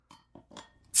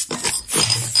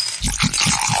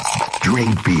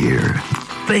Drink beer.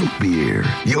 Think beer.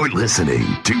 You're listening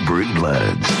to Brew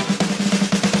Bloods.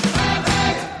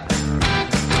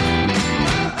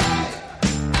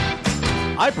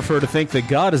 I prefer to think that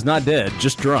God is not dead,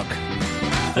 just drunk.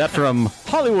 That from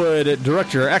Hollywood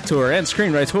director, actor, and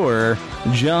screenwriter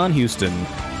John Huston.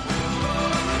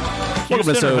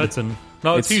 Houston or Hudson?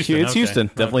 No, it's Houston. It's okay. Houston.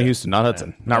 Definitely okay. Houston, not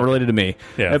Hudson. Not related to me.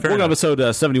 Yeah, welcome to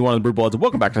episode 71 of the Brew Bloods.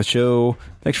 Welcome back to the show.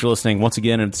 Thanks for listening once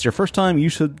again. If it's your first time, you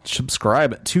should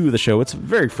subscribe to the show. It's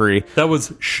very free. That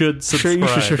was should subscribe. Sure, you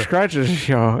should subscribe to the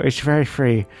show. It's very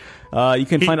free. You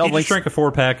can find all he links. just drank a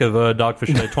 4-pack of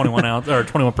Dogfish Head 21 ounce or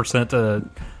 21%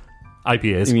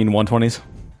 IPAs. You mean 120s?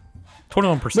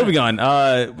 21%. Moving on.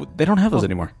 They don't have those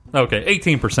anymore. Okay,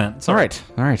 18%. Sorry.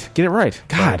 All right. Get it right.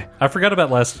 God. I forgot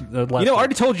about last You know, I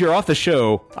already told you you're off the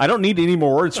show. I don't need any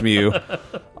more words from you.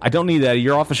 I don't need that.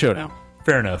 You're off the show now.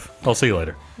 Fair enough. I'll see you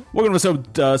later. Welcome to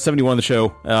episode 71 of the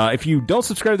show. If you don't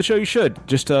subscribe to the show, you should.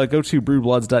 Just go to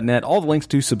brewbloods.net. All the links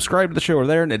to subscribe to the show are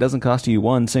there, and it doesn't cost you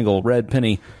one single red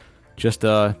penny. Just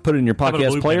put it in your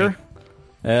podcast player.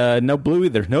 No blue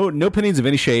either. No pennies of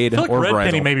any shade I feel like or red varietal.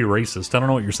 penny may be racist. I don't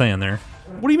know what you're saying there.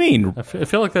 What do you mean? I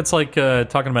feel like that's like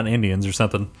talking about Indians or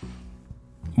something.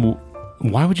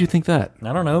 Why would you think that?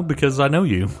 I don't know, because I know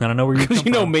you, and I know where you come Because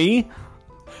you know from. me?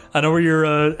 I know where your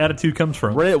attitude comes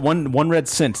from. One red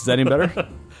cent. Is that any better?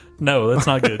 No, that's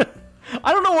not good.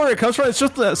 I don't know where it comes from. It's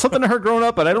just something I heard growing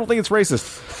up, but I don't think it's racist.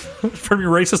 From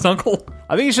your racist uncle?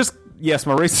 I think it's just, yes,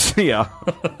 my racist, yeah.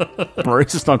 My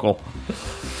racist uncle.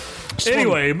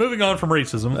 Anyway, moving on from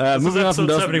racism. Moving on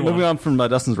from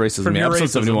Dustin's racism. From Yeah, your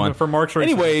episode racism, 71. from Mark's racism.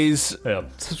 Anyways, Yeah.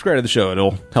 subscribe to the show.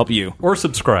 It'll help you. Or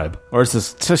subscribe. Or it's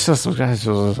just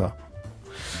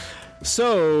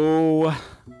so,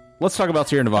 let's talk about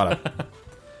Sierra Nevada.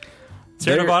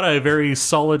 Sierra Nevada, a very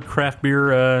solid craft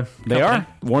beer They company. are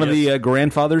one of the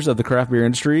grandfathers of the craft beer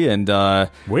industry, and Well,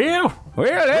 we're from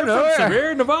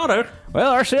Sierra Nevada.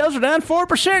 well, our sales are down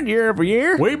 4% year over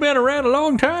year. We've been around a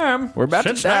long time. We're about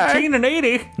since to die.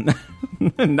 1980.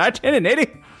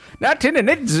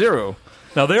 1980.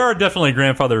 Now, they are definitely a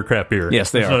grandfather of craft beer. Yes,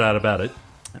 they There's are. no doubt about it.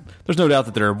 There's no doubt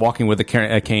that they're walking with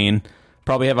a cane.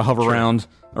 Probably have a hover round,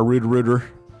 a rooter.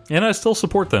 And I still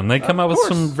support them. They come out with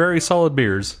some very solid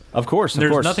beers. Of course,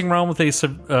 There's nothing wrong with a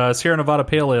Sierra Nevada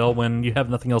Pale Ale when you have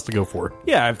nothing else to go for.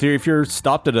 Yeah, if you're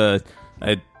stopped at a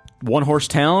one-horse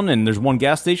town and there's one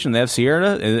gas station, they have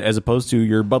Sierra as opposed to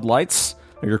your Bud Lights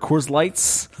or your Coors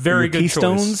Lights. Very your good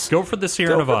Keystones. choice. Go for the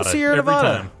Sierra Go for Nevada the Sierra every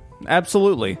Nevada. time.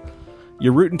 Absolutely.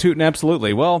 You're rootin' tootin'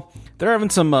 absolutely. Well, they're having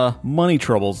some money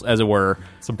troubles, as it were.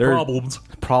 Some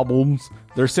problems.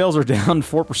 Their sales are down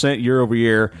 4% year over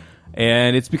year,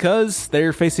 and it's because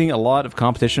they're facing a lot of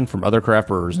competition from other craft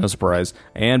brewers. No surprise.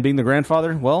 And being the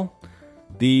grandfather, well,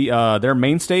 their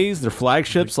mainstays, their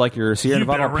flagships, like your Sierra You've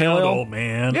been Nevada Pale around, Ale. old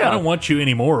man. Yeah. I don't want you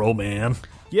anymore, old man.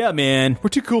 Yeah, man. We're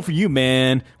too cool for you,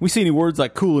 man. We see any words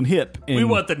like cool and hip. And We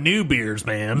want the new beers,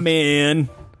 man. man.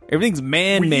 Everything's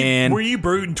man. Were you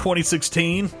brewed in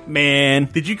 2016? Man.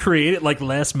 Did you create it like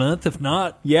last month? If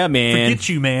not, Yeah, man. forget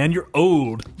you, man. You're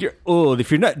old. You're old.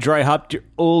 If you're not dry hopped, you're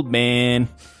old, man.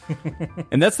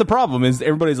 And that's the problem, is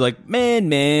everybody's like,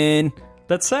 man.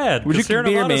 That's sad. Would you Sierra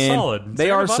beer, Nevada's man? solid. They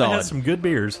Sierra are Nevada solid. has some good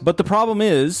beers. But the problem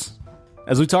is,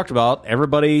 as we talked about,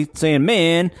 everybody saying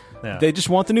man, Yeah. they just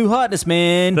want the new hotness,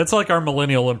 man. That's like our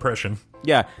millennial impression.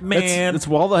 yeah. Man. That's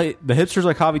all the hipsters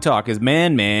like Javi talk is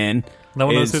man. No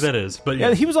one knows who that is. But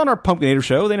Yeah, he was on our Pumpkinator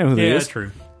show. They know who that yeah, is.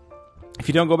 true. If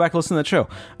you don't, go back and listen to that show.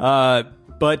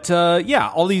 But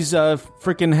all these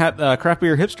freaking craft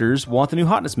beer hipsters want the new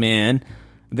hotness, man.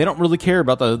 They don't really care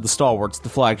about the stalwarts, the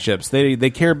flagships. They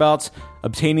care about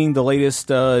obtaining the latest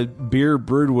beer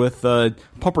brewed with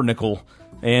pumpernickel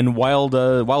and wild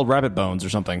rabbit bones or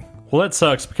something. Well, that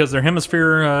sucks because their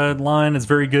Hemisphere line is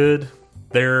very good.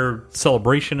 Their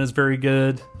Celebration is very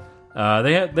good.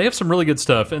 They have some really good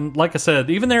stuff, and like I said,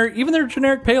 even their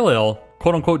generic pale ale,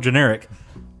 quote unquote generic,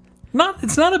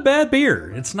 it's not a bad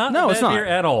beer. It's not a bad beer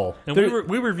at all. And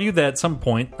we reviewed that at some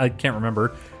point. I can't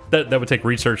remember. That would take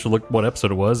research to look what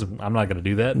episode it was. I'm not going to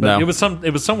do that. But No.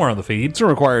 it was somewhere on the feed. It's going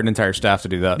to require an entire staff to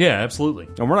do that. Yeah, absolutely.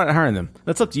 And we're not hiring them.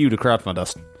 That's up to you to crowdfund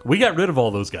us. We got rid of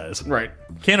all those guys. Right.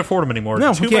 Can't afford them anymore.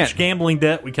 No, Too we can't. much gambling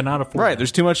debt. We cannot afford. Right. them.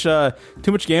 There's too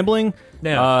much gambling.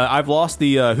 Yeah. I've lost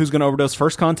the Who's Going to Overdose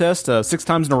First contest 6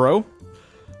 times in a row.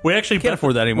 We actually Can't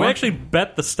afford that anymore. We actually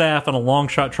bet the staff on a long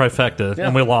shot trifecta,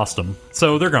 and we lost them.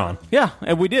 So they're gone. Yeah,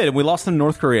 and we did. We lost them to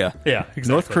North Korea. Yeah,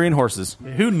 exactly. North Korean horses.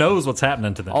 Who knows what's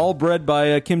happening to them? All bred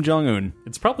by Kim Jong-un.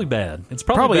 It's probably bad. It's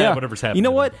probably bad, yeah. whatever's happening. You know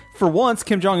to what? them. For once,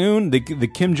 Kim Jong-un, the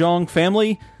Kim Jong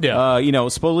family,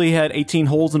 supposedly had 18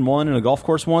 holes in one in a golf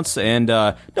course once, and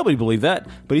nobody believed that.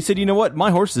 But he said, you know what?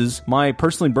 My horses, my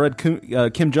personally bred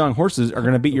Kim Jong horses, are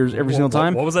going to beat yours every single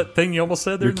time. What was that thing you almost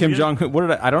said there? Your Kim Jong, what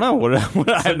did I don't know.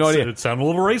 I have no idea. It sounded a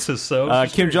little racist, so.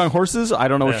 Kim Jong horses? I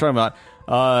don't know what you're talking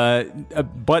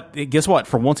about. But guess what?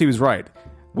 For once he was right.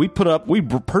 We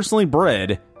personally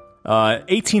bred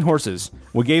 18 horses.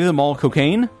 We gave them all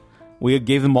cocaine. We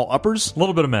gave them all uppers. A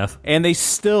little bit of meth. And they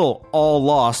still all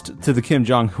lost to the Kim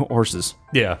Jong horses.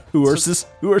 Yeah. Horses.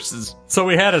 So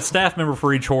we had a staff member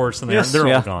for each horse, and they're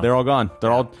all gone. They're all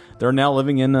gone. They're now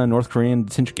living in North Korean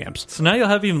detention camps. So now you'll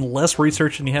have even less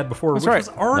research than you had before, which was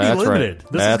already limited.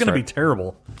 This is going to be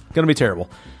terrible. Going to be terrible.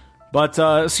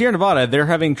 But Sierra Nevada, they're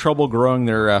having trouble growing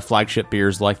their flagship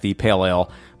beers like the Pale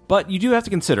Ale. But you do have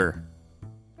to consider...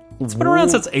 It's been around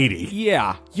since 80.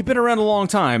 Yeah, you've been around a long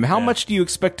time. How much do you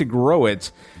expect to grow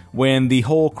it when the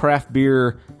whole craft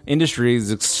beer industry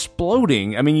is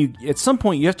exploding? I mean, at some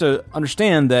point you have to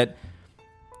understand that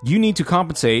you need to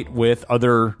compensate with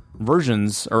other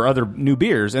versions or other new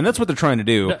beers, and that's what they're trying to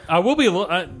do. I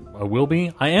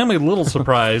am a little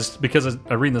surprised because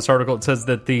I read in this article it says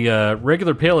that the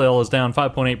regular pale ale is down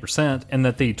 5.8% and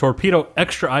that the Torpedo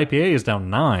Extra IPA is down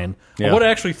 9%. Yeah. I would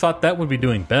have actually thought that would be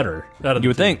doing better. You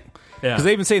would think. Because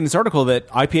they even say in this article that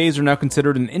IPAs are now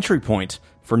considered an entry point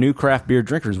for new craft beer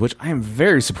drinkers, which I am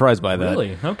very surprised by that.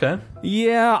 Really? Okay.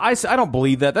 Yeah, I don't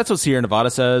believe that. That's what Sierra Nevada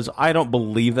says. I don't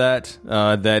believe that.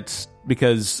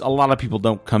 Because a lot of people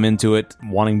don't come into it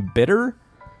wanting bitter.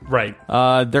 Right.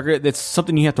 It's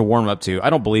something you have to warm up to.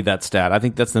 I don't believe that stat. I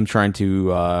think that's them trying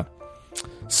to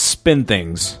spin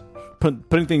things.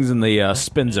 Putting things in the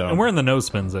spin zone. And we're in the no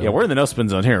spin zone. Yeah, we're in the no spin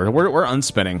zone here. We're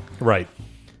unspinning. Right.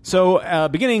 So,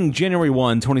 beginning January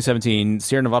 1, 2017,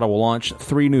 Sierra Nevada will launch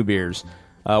 3 new beers.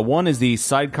 One is the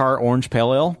Sidecar Orange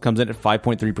Pale Ale. Comes in at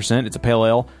 5.3%. It's a pale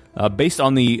ale based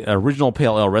on the original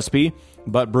pale ale recipe,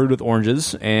 but brewed with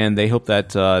oranges. And they hope that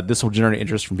this will generate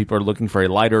interest from people who are looking for a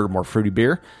lighter, more fruity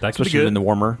beer, especially in the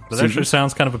warmer That actually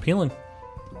sounds kind of appealing.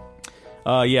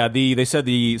 They said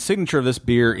the signature of this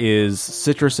beer is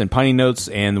citrus and piney notes,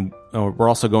 and we're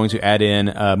also going to add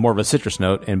in more of a citrus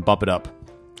note and bump it up.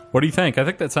 What do you think? I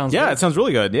think that sounds good. It sounds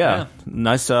really good. Yeah.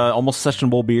 Nice, almost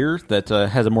sessionable beer that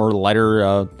has a more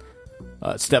lighter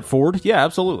step forward. Yeah,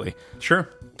 absolutely. Sure.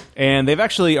 And they've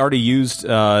actually already used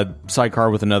Sidecar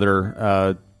with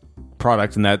another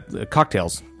product in that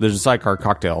cocktails. There's a Sidecar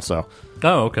cocktail, so.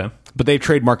 Oh, okay. But they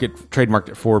trademarked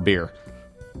it for beer.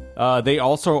 They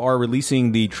also are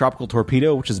releasing the Tropical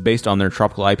Torpedo, which is based on their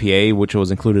Tropical IPA, which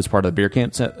was included as part of the beer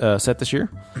camp set this year.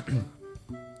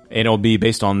 And it'll be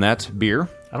based on that beer.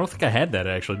 I don't think I had that,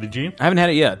 actually. Did you? I haven't had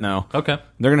it yet, no. Okay.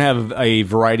 They're going to have a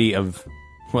variety of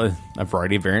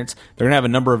variants. They're going to have a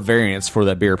number of variants for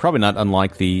that beer, probably not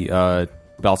unlike the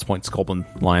Ballast Point Sculpin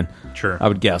line. Sure. I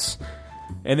would guess.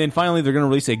 And then finally, they're going to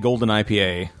release a Golden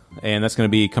IPA, and that's going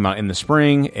to come out in the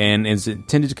spring, and is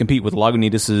intended to compete with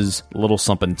Lagunitas' Little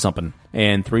Something Something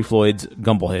and Three Floyd's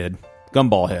Gumball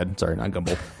Head. Sorry, not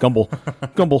Gumble.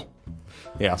 Gumble.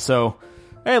 Yeah, so...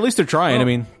 Hey, at least they're trying. Well, I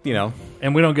mean, you know.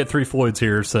 And we don't get Three Floyds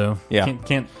here, so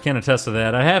can't attest to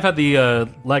that. I have had the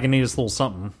Lagunitas Little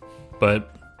Something,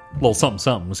 but Little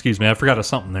Something. Excuse me, I forgot a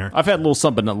something there. I've had Little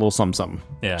Something, not Little Something.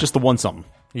 Yeah, just the one something.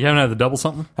 You haven't had the double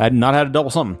something? I had not had a double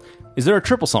something. Is there a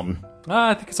triple something?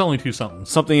 I think it's only 2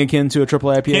 somethings. Something akin to a triple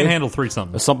IPA. Can't handle 3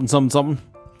 somethings. A something.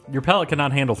 Your palate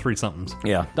cannot handle 3 somethings.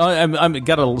 Yeah, I'm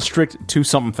got a strict 2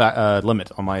 something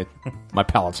limit on my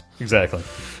palate. Exactly.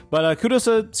 But kudos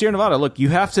to Sierra Nevada. Look, you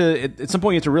have to, at some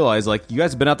point you have to realize, like, you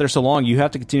guys have been out there so long, you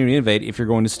have to continue to innovate if you're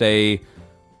going to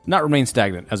not remain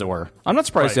stagnant, as it were. I'm not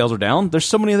surprised sales are down. There's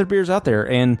so many other beers out there,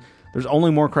 and there's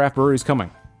only more craft breweries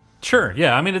coming. Sure,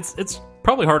 yeah. I mean, it's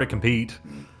probably hard to compete.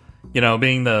 You know,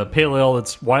 being the pale ale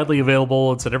that's widely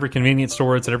available, it's at every convenience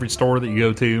store, it's at every store that you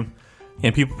go to.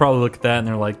 And people probably look at that and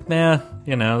they're like, nah,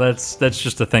 you know, that's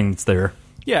just a thing that's there.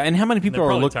 Yeah, and how many people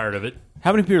are tired of it?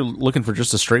 How many people are looking for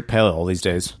just a straight pale ale these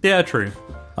days? Yeah, true.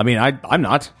 I mean, I'm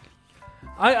not.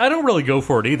 I don't really go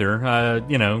for it either.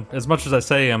 You know, as much as I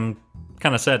say I'm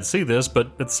kind of sad to see this, but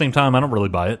at the same time, I don't really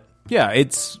buy it. Yeah,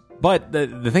 but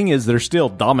the thing is, they're still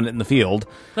dominant in the field.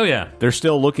 Oh, yeah. They're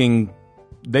still looking,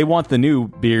 they want the new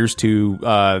beers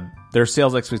to, their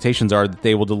sales expectations are that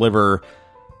they will deliver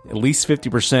at least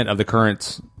 50% of the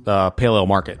current pale ale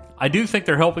market. I do think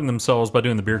they're helping themselves by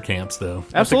doing the beer camps, though.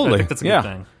 Absolutely. I think that's a good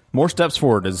thing. More steps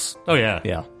forward is... Oh, yeah.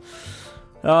 Yeah.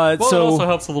 Well, so, it also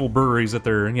helps the little breweries that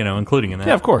they're, including in that.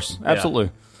 Yeah, of course.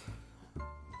 Absolutely.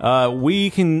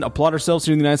 We can applaud ourselves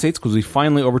here in the United States because we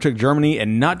finally overtook Germany,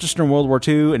 and not just in World War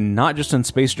II, and not just in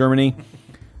Space Germany,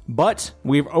 but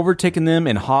we've overtaken them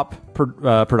in hop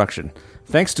production.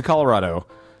 Thanks to Colorado.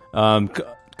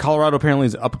 Colorado apparently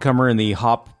is an up-and-comer in the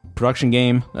hop production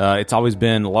game. It's always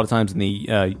been, a lot of times, in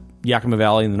the Yakima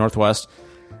Valley in the Northwest.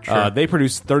 Sure. They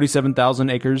produce 37,000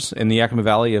 acres in the Yakima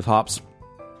Valley of hops,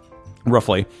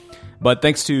 roughly. But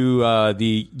thanks to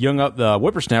the young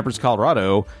whippersnappers,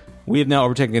 Colorado, we have now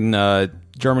overtaken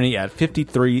Germany at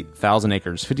 53,000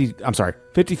 acres.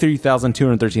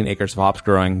 53,213 acres of hops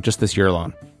growing just this year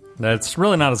alone. That's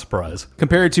really not a surprise.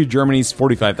 Compared to Germany's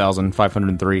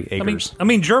 45,503 acres. I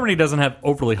mean, Germany doesn't have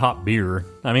overly hop beer.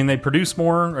 I mean, they produce a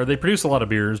lot of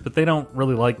beers, but they don't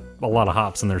really like a lot of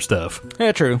hops in their stuff.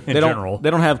 Yeah, true. In general. They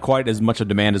don't have quite as much of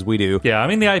demand as we do. Yeah, I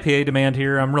mean, the IPA demand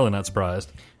here, I'm really not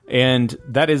surprised. And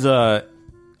that is a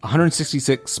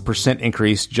 166%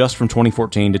 increase just from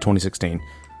 2014 to 2016.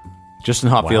 Just in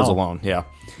hop fields alone, yeah.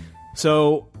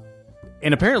 So,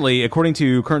 and apparently, according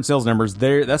to current sales numbers,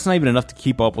 that's not even enough to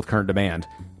keep up with current demand.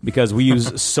 Because we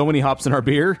use so many hops in our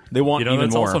beer, they want even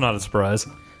that's more. Also not a surprise.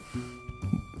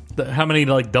 How many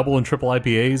double and triple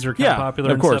IPAs are kind of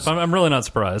popular of course. Stuff? I'm really not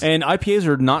surprised. And IPAs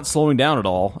are not slowing down at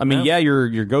all. I mean, your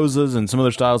Gozas and some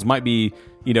other styles might be,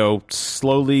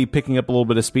 slowly picking up a little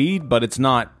bit of speed, but it's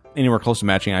not anywhere close to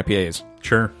matching IPAs.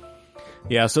 Sure.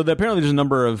 Yeah, so apparently there's a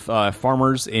number of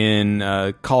farmers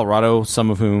in Colorado, some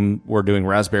of whom were doing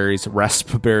raspberries,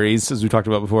 as we talked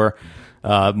about before.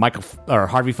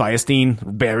 Harvey Fierstein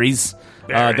berries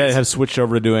that have switched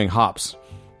over to doing hops.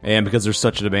 And because there's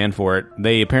such a demand for it,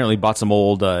 they apparently bought some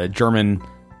old German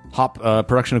hop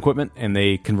production equipment, and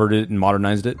they converted it and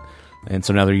modernized it. And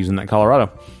so now they're using that in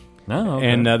Colorado. Oh, okay.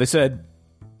 And they said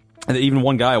that even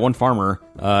one farmer,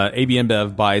 AB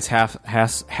InBev, buys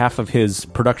half of his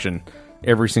production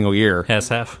every single year. Has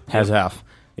half.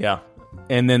 Yeah.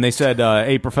 And then they said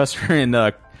a professor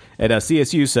at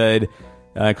CSU said,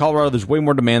 Colorado, there's way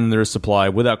more demand than there is supply,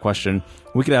 without question.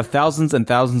 We could have thousands and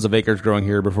thousands of acres growing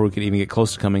here before we could even get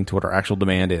close to coming to what our actual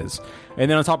demand is. And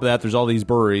then on top of that, there's all these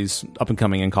breweries up and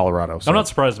coming in Colorado. So. I'm not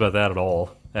surprised about that at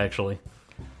all, actually.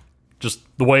 Just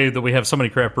the way that we have so many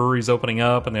craft breweries opening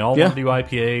up, and they all want to do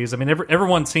IPAs. I mean,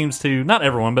 everyone seems to, not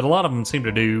everyone, but a lot of them seem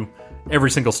to do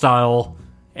every single style,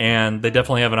 and they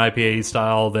definitely have an IPA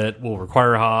style that will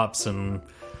require hops, and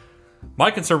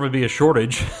my concern would be a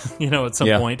shortage, at some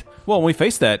point. Well, we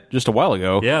faced that just a while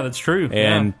ago. Yeah, that's true.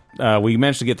 And we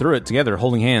managed to get through it together,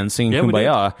 holding hands, singing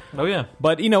Kumbaya. Oh, yeah.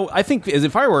 But, I think as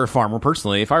if I were a farmer,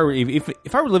 personally, if I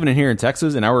were living in here in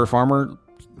Texas and I were a farmer,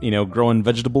 growing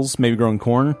vegetables, maybe growing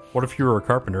corn. What if you were a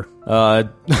carpenter?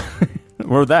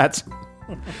 Or that.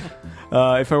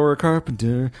 If I were a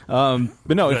carpenter.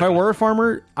 But no, if I were a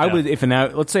farmer, I would,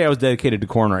 let's say I was dedicated to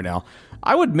corn right now,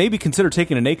 I would maybe consider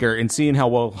taking an acre and seeing how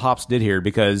well hops did here,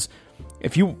 because a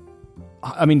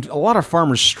lot of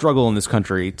farmers struggle in this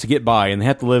country to get by, and they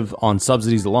have to live on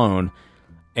subsidies alone,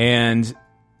 and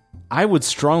I would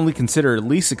strongly consider at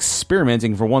least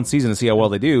experimenting for one season to see how well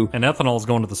they do. And ethanol's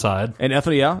going to the side. And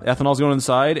ethanol's going to the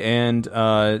side, and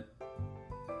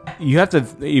you have to,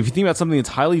 if you think about something that's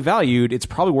highly valued, it's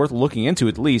probably worth looking into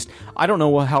at least. I don't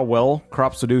know how well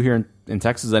crops will do here in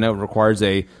Texas. I know it requires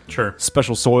a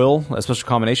special soil, a special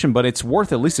combination, but it's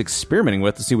worth at least experimenting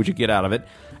with to see what you get out of it.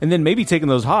 And then maybe taking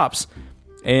those hops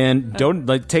and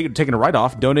taking a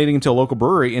write-off, donating them to a local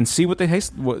brewery, and see what they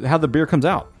taste, how the beer comes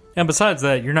out. And besides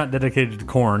that, you're not dedicated to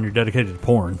corn, you're dedicated to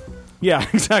porn. Yeah,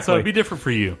 exactly. So it'd be different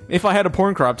for you. If I had a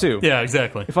porn crop, too. Yeah,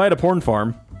 exactly. If I had a porn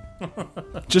farm...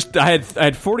 I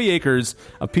had 40 acres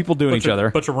of people doing each other.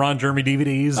 A bunch of Ron Jeremy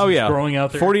DVDs growing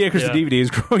out there. 40 acres of DVDs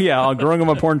growing them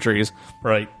on porn trees.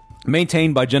 Right.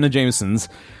 Maintained by Jenna Jameson's.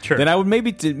 Sure. Then I would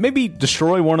maybe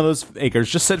destroy one of those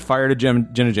acres, just set fire to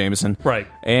Jenna Jameson. Right.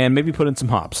 And maybe put in some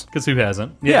hops. Because who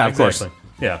hasn't? Yeah, of exactly. course.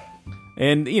 Yeah.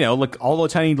 And, look, all the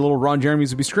tiny little Ron Jeremys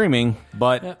would be screaming,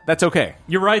 but that's okay.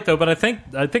 You're right, though, but I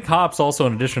think hops also,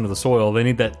 in addition to the soil, they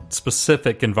need that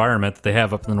specific environment that they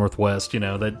have up in the Northwest,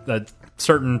 that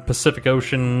certain Pacific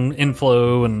Ocean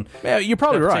inflow and you're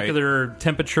probably right. Particular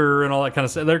temperature and all that kind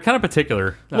of stuff. They're kind of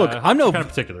particular. Look, I'm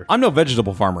no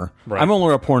vegetable farmer. Right. I'm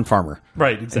only a porn farmer.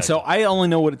 Right, exactly. And so I only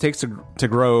know what it takes to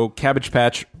grow Cabbage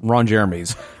Patch Ron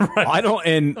Jeremys. Right.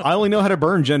 I only know how to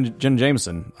burn Jen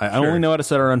Jameson. I only know how to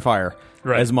set her on fire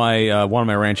as my one of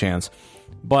my ranch hands.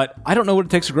 But I don't know what it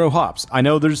takes to grow hops. I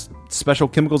know there's special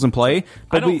chemicals in play.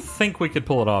 But I don't think we could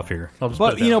pull it off here.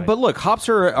 But look, hops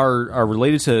are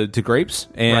related to grapes,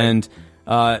 and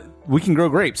we can grow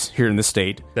grapes here in this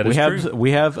state. That we is have true.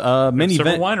 we have many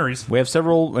several wineries. We have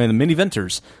several mini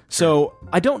venters. So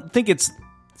I don't think it's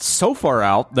so far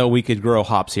out that we could grow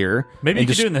hops here. Maybe and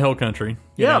you could do it in the hill country.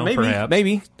 Yeah, know, maybe, perhaps.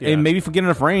 maybe, Yeah. and maybe if we get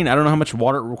enough rain. I don't know how much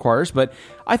water it requires, but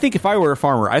I think if I were a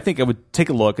farmer, I think I would take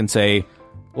a look and say,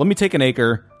 let me take an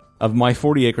acre of my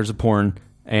 40 acres of corn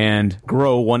and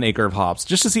grow 1 acre of hops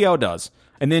just to see how it does,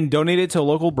 and then donate it to a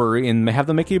local brewery and have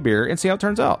them make you a beer and see how it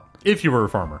turns out. If you were a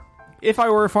farmer. If I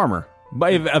were a farmer,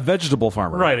 but a vegetable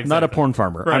farmer, Right, exactly. not a porn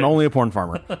farmer. Right. I'm only a porn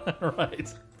farmer.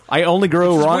 Right. I only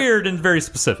grow It's Ron. weird and very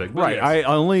specific. but Right, yes. I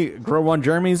only grow Ron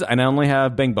Jeremy's, and I only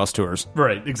have Bang Bus tours.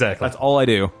 Right, exactly. That's all I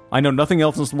do. I know nothing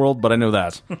else in this world, but I know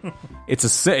that.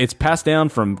 It's passed down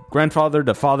from grandfather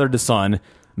to father to son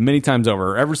many times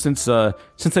over, ever since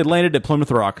they landed at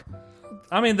Plymouth Rock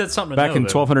I mean, that's something to back know, in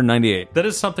though. 1298. That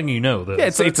is something you know, though. Yeah,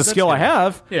 it's So a that's skill I good.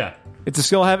 have. Yeah. It's a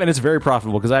skill I have, and it's very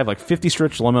profitable because I have like 50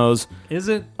 stretch limos. Is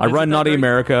it? I Is run it that Naughty great?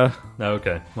 America. No,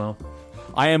 okay. Well,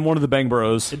 I am one of the Bang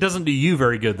Bros. it doesn't do you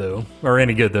very good, though. Or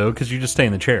any good, though, because you just stay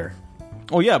in the chair.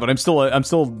 Oh yeah, but I'm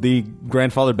still the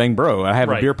grandfather Bang Bro. I have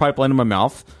a Right. beer pipeline in my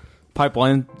mouth.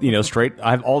 Pipeline, straight.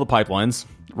 I have all the pipelines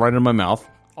right in my mouth.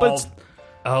 But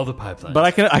All the pipelines. But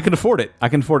I can afford it. I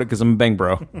can afford it because I'm a Bang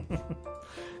Bro.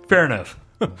 Fair enough.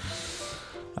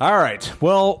 All right.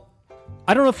 Well,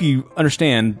 I don't know if you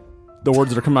understand the words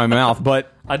that are coming out of my mouth,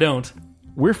 but I don't.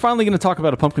 we're finally going to talk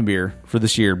about a pumpkin beer for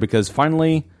this year because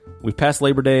finally we've passed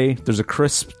Labor Day. There's a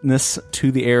crispness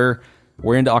to the air.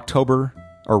 We're into October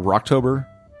or Rocktober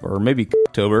or maybe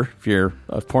October if you're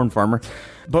a porn farmer.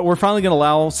 But we're finally going to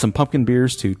allow some pumpkin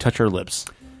beers to touch our lips.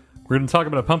 We're going to talk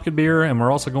about a pumpkin beer, and we're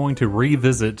also going to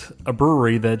revisit a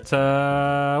brewery that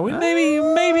we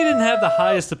maybe didn't have the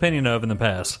highest opinion of in the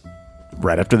past.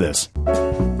 Right after this.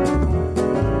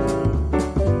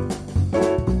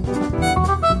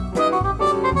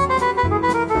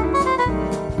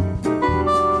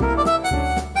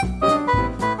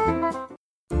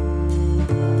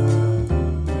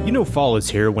 You know fall is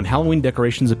here when Halloween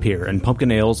decorations appear and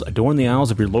pumpkin ales adorn the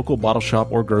aisles of your local bottle shop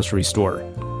or grocery store.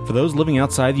 For those living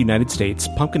outside the United States,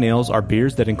 pumpkin ales are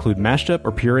beers that include mashed up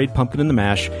or pureed pumpkin in the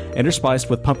mash and are spiced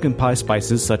with pumpkin pie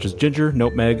spices such as ginger,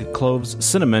 nutmeg, cloves,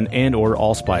 cinnamon, and or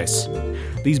allspice.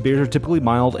 These beers are typically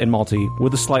mild and malty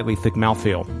with a slightly thick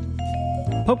mouthfeel.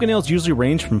 Pumpkin ales usually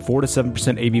range from 4 to 7%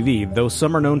 ABV, though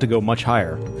some are known to go much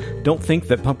higher. Don't think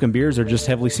that pumpkin beers are just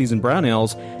heavily seasoned brown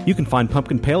ales. You can find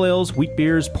pumpkin pale ales, wheat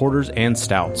beers, porters, and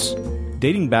stouts.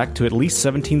 Dating back to at least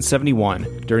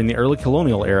 1771, during the early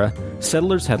colonial era,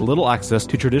 settlers had little access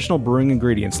to traditional brewing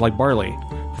ingredients like barley.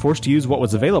 Forced to use what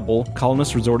was available,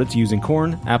 colonists resorted to using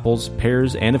corn, apples,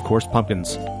 pears, and of course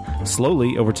pumpkins.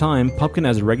 Slowly, over time, pumpkin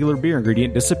as a regular beer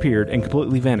ingredient disappeared and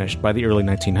completely vanished by the early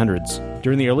 1900s.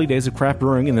 During the early days of craft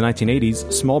brewing in the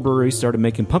 1980s, small breweries started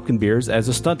making pumpkin beers as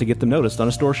a stunt to get them noticed on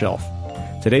a store shelf.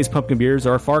 Today's pumpkin beers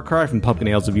are a far cry from pumpkin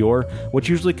ales of yore, which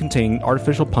usually contain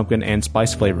artificial pumpkin and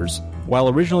spice flavors. While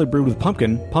originally brewed with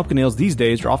pumpkin ales these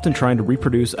days are often trying to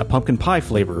reproduce a pumpkin pie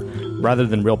flavor, rather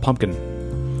than real pumpkin.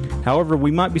 However, we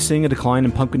might be seeing a decline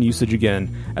in pumpkin usage again,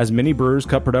 as many brewers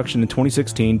cut production in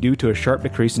 2016 due to a sharp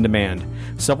decrease in demand.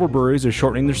 Several breweries are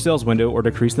shortening their sales window or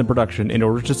decreasing the production in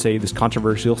order to save this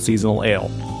controversial seasonal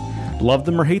ale. Love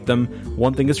them or hate them,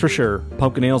 one thing is for sure,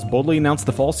 pumpkin ales boldly announce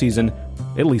the fall season,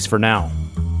 at least for now.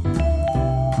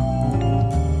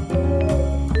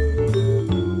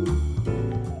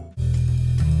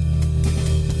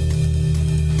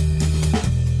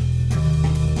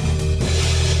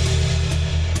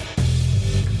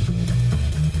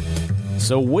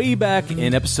 So way back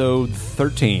in episode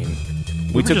 13,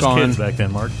 We were took just on. kids back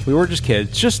then, Mark. We were just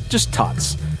kids, just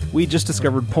tots. We just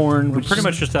discovered porn. We're pretty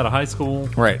much just out of high school.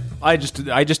 right. I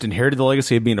just inherited the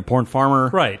legacy of being a porn farmer.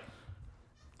 Right.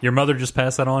 Your mother just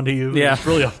passed that on to you? Yeah. It's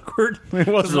really awkward. It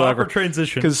was an really awkward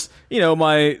transition. because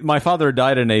my father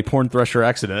died in a porn thresher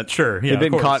accident. Sure, yeah, he'd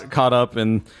been of course. caught up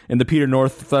in the Peter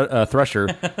North thresher,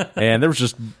 and there was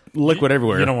just liquid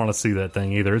everywhere. You don't want to see that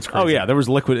thing either. It's crazy. Oh yeah, there was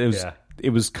liquid. Yeah. It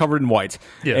was covered in white.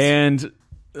 Yes.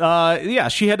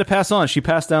 And she had to pass on. She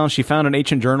passed down. She found an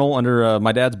ancient journal under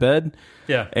my dad's bed.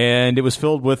 Yeah. And it was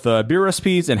filled with beer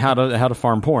recipes and how to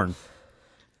farm porn.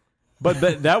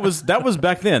 But that was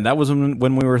back then. That was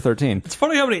when we were 13. It's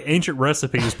funny how many ancient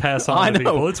recipes pass on I to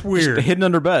know. people. It's weird. Just hidden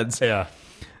under beds. Yeah.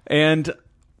 And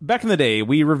back in the day,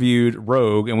 we reviewed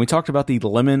Rogue and we talked about the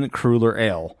lemon cruller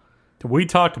ale. We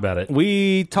talked about it.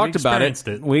 We talked about experienced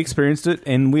it. We experienced it,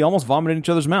 and we almost vomited in each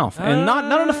other's mouth, and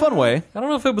not in a fun way. I don't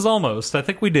know if it was almost. I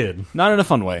think we did. Not in a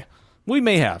fun way. We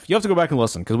may have. You have to go back and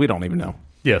listen because we don't even know.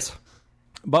 Yes.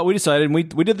 But we decided we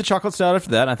did the chocolate stout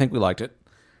after that. And I think we liked it.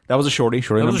 That was a shorty. That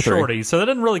Number was a 3. shorty, so that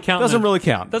doesn't really count. Doesn't really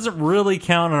count. Doesn't really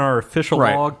count in our official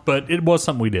Right. log, but it was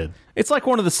something we did. It's like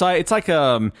one of the It's like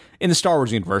in the Star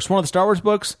Wars universe. One of the Star Wars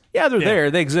books. Yeah, they're there.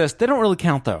 They exist. They don't really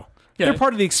count though. Yeah. They're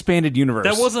part of the expanded universe.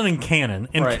 That wasn't in canon.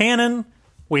 In Right. canon,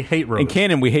 we hate Rogue. In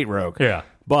canon, we hate Rogue. Yeah.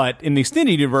 But in the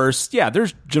extended universe,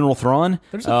 there's General Thrawn.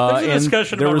 There's a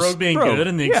discussion there about was Rogue being good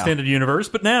in the extended universe,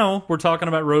 but now we're talking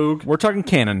about Rogue We're talking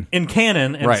canon. in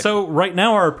canon, and so right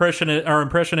now our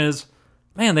impression is,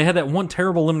 man, they had that one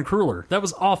terrible lemon cruller. That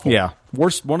was awful. Yeah, one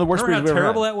of the worst. Remember how beers we've ever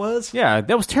terrible had. that was? Yeah,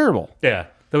 that was terrible. Yeah,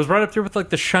 that was right up there with like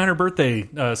the Shiner birthday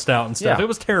stout and stuff. Yeah. It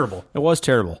was terrible. It was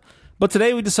terrible. But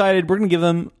today we decided we're going to give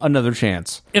them another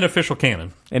chance. In official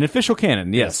canon. An official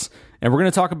canon, yes. And we're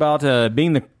going to talk about that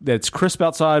it's crisp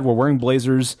outside. We're wearing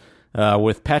blazers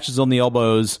with patches on the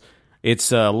elbows.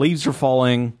 It's leaves are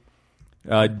falling.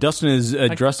 Dustin is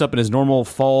dressed up in his normal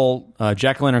fall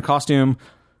jack-o'-lantern costume.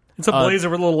 It's a blazer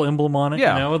with a little emblem on it,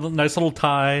 yeah. with a nice little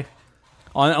tie,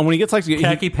 And when he gets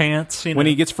khaki pants. When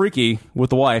he gets freaky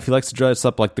with the wife, he likes to dress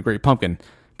up like the Great Pumpkin.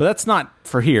 But that's not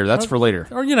for here. That's for later.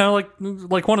 Or,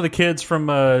 like one of the kids from,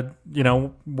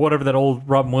 whatever that old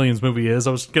Robin Williams movie is.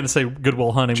 I was going to say Good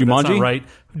Will Hunting, but that's Jumanji? not right.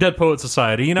 Dead Poet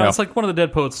Society. Yeah. It's like one of the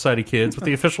Dead Poet Society kids with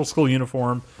the official school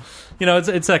uniform.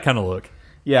 It's that kind of look.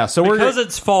 Yeah, so Because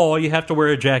it's fall, you have to wear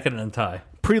a jacket and a tie.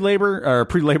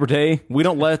 Pre-Labor Day, we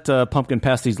don't let Pumpkin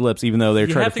pass these lips, even though they're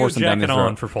You trying have to force to them go down jacket your throat.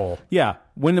 on for fall. Yeah,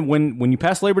 when you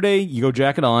pass Labor Day, you go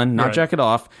jacket on, not Right. jacket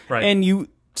off, Right. and you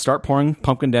start pouring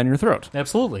pumpkin down your throat.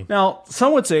 Absolutely. Now,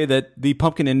 some would say that the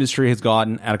pumpkin industry has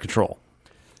gotten out of control.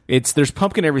 There's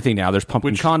pumpkin everything now. There's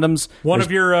pumpkin condoms. One There's-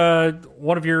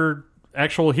 of your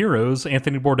actual heroes,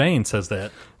 Anthony Bourdain, says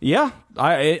that. Yeah,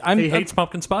 He hates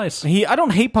pumpkin spice. I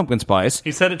don't hate pumpkin spice.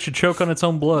 He said it should choke on its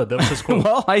own blood. That was his quote.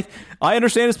 Well, I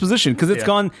understand his position because it's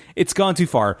gone too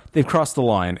far. They've crossed the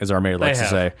line, as our mayor likes to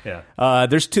say. Yeah.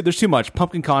 There's too much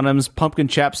pumpkin condoms, pumpkin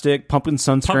chapstick, pumpkin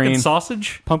sunscreen, Pumpkin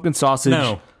sausage? pumpkin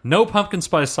sausage. No pumpkin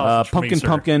spice sausage. for me, sir.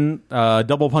 pumpkin,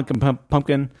 double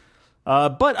pumpkin.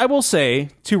 But I will say,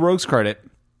 to Rogue's credit,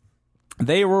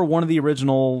 they were one of the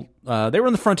original. They were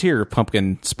in the frontier of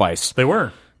pumpkin spice. They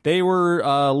were. They were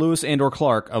Lewis and/or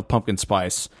Clark of pumpkin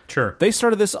spice. Sure. They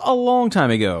started this a long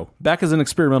time ago, back as an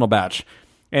experimental batch.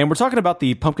 And we're talking about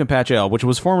the Pumpkin Patch Ale, which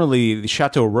was formerly the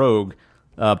Chateau Rogue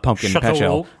Pumpkin Chateau Patch Ale.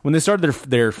 Rogue. When they started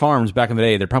their farms back in the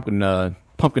day, their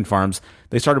pumpkin farms,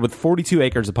 they started with 42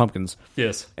 acres of pumpkins.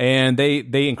 Yes. And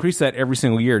they increased that every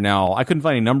single year. Now, I couldn't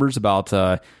find any numbers about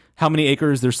how many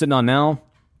acres they're sitting on now,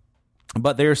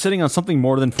 but they're sitting on something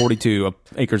more than 42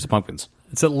 acres of pumpkins.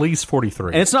 It's at least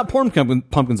 43. And it's not porn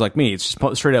pumpkins like me. It's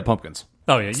just straight up pumpkins.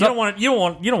 Oh yeah, you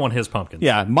don't want his pumpkins.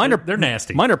 Yeah, they're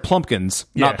nasty. Mine are plumpkins,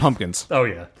 not pumpkins. Oh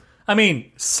yeah. I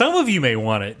mean, some of you may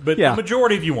want it, but the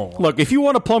majority of you won't want Look, if you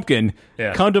want a plumpkin,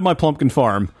 come to my pumpkin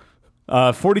farm.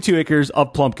 42 acres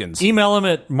of plumpkins. it. Email him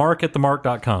at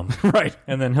mark@themark.com. Right.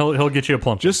 And then he'll get you a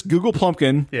plumpkin. Just Google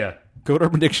plumpkin. Yeah. Go to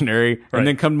Urban Dictionary and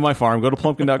then come to my farm. Go to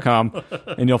plumpkin.com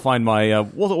and you'll find my.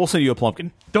 We'll send you a plumpkin.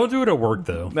 Don't do it at work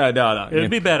though. No. It'd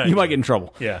be bad. You might get in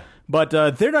trouble. Yeah. But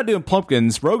they're not doing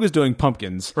pumpkins. Rogue is doing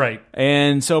pumpkins. Right.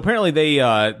 And so apparently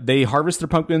they harvest their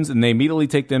pumpkins and they immediately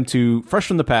take them to fresh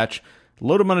from the patch,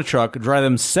 load them on a truck, drive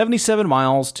them 77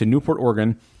 miles to Newport,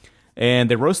 Oregon, and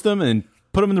they roast them and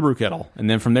put them in the brew kettle. And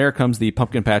then from there comes the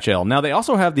Pumpkin Patch Ale. Now they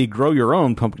also have the Grow Your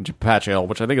Own Pumpkin Patch Ale,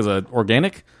 which I think is an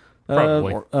organic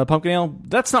pumpkin ale.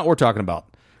 That's not what we're talking about.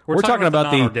 We're talking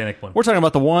about the non-organic one. We're talking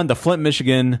about the Flint,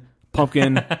 Michigan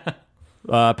pumpkin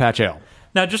patch ale.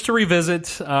 Now, just to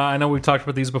revisit, I know we've talked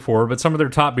about these before, but some of their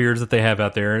top beers that they have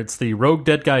out there, it's the Rogue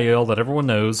Dead Guy Ale that everyone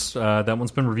knows. That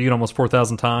one's been reviewed almost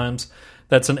 4,000 times.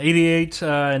 That's an 88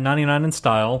 and 99 in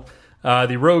style.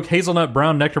 The Rogue Hazelnut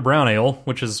Brown Nectar Brown Ale,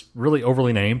 which is really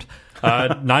overly named,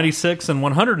 96 and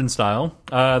 100 in style.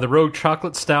 The Rogue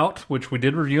Chocolate Stout, which we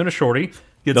did review in a shorty,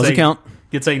 Doesn't count.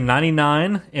 Gets a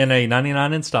 99 and a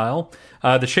 99 in style.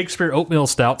 The Shakespeare Oatmeal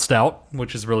Stout,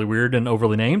 which is really weird and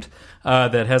overly named,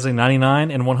 that has a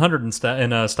 99 and 100 in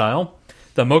style.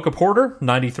 The Mocha Porter,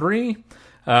 93.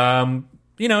 And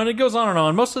it goes on and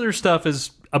on. Most of their stuff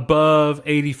is above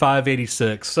 85,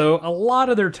 86. So a lot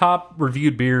of their top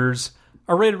reviewed beers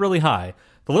are rated really high.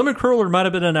 The Lemon Cruller might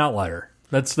have been an outlier.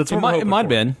 That's what It might have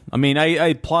been. I mean, I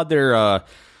applaud their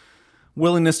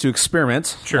willingness to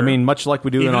experiment. Sure. I mean, much like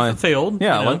we do Even in if it failed.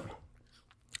 Yeah,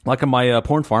 like on my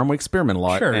porn farm, we experiment a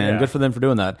lot, Sure, and yeah. good for them for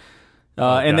doing that.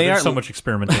 And they there's are so much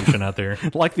experimentation out there.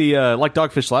 like like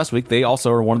Dogfish last week. They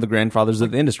also are one of the grandfathers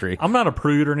of the industry. I'm not a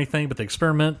prude or anything, but the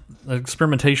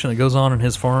experimentation that goes on in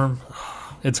his farm,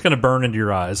 it's going to burn into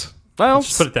your eyes. Well, Let's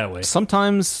just put it that way.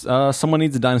 Sometimes someone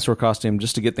needs a dinosaur costume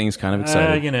just to get things kind of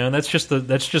exciting. And that's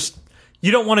just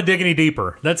You don't want to dig any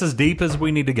deeper. That's as deep as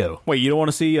we need to go. Wait, you don't want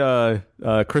to see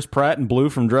Chris Pratt and Blue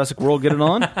from Jurassic World get it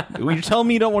on? You're telling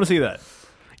me you don't want to see that?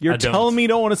 You're telling me you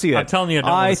don't want to see that? I'm telling you I don't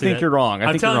want to see it. I think you're wrong.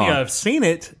 I'm telling you I've seen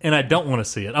it, and I don't want to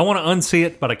see it. I want to unsee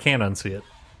it, but I can't unsee it.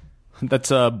 That's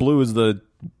Blue's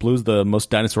the most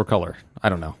dinosaur color. I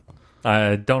don't know.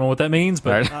 I don't know what that means,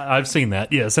 but I've seen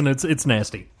that. Yes, and it's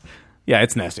nasty. Yeah,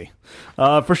 it's nasty.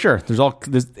 For sure.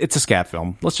 It's a scat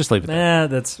film. Let's just leave it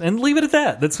there. And leave it at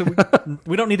that.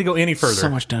 We don't need to go any further. So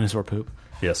much dinosaur poop.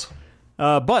 Yes.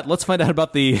 But let's find out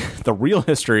about the real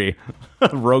history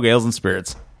of Rogue Ales and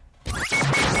Spirits.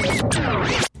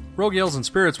 Rogue Ales and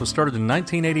Spirits was started in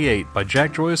 1988 by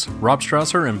Jack Joyce, Rob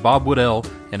Strasser, and Bob Woodell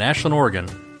in Ashland, Oregon,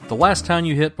 the last town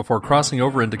you hit before crossing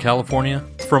over into California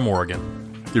from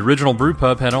Oregon. The original brew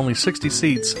pub had only 60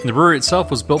 seats, and the brewery itself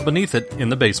was built beneath it in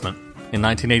the basement. In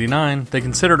 1989, they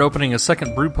considered opening a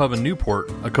second brew pub in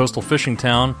Newport, a coastal fishing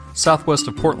town southwest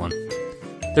of Portland.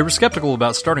 They were skeptical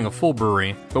about starting a full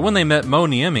brewery, but when they met Mo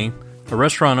Niemi, a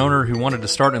restaurant owner who wanted to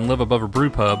start and live above a brew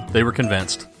pub, they were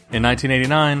convinced. In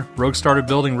 1989, Rogue started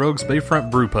building Rogue's Bayfront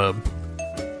Brew Pub.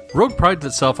 Rogue prides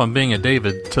itself on being a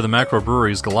David to the macro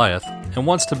brewery's Goliath, and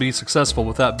wants to be successful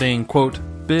without being, quote,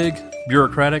 big,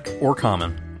 bureaucratic, or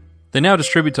common. They now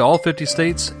distribute to all 50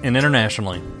 states and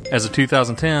internationally. As of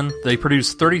 2010, they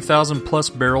produce 30,000 plus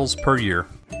barrels per year.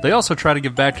 They also try to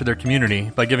give back to their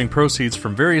community by giving proceeds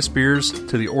from various beers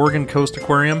to the Oregon Coast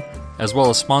Aquarium, as well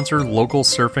as sponsor local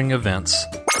surfing events.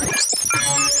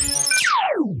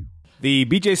 The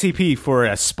BJCP for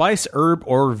a spice, herb,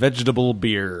 or vegetable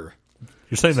beer.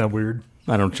 You're saying that weird.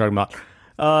 I don't know what you're talking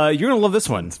about. You're going to love this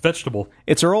one. It's vegetable.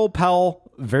 It's our old pal,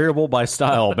 Variable by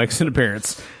Style, makes an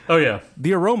appearance. Oh, yeah.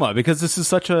 The aroma, because this is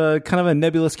such a kind of a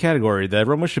nebulous category, the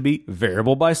aroma should be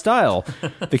variable by style.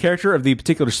 The character of the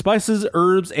particular spices,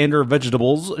 herbs, and or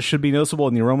vegetables should be noticeable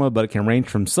in the aroma, but it can range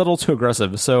from subtle to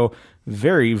aggressive. So,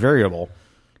 very variable.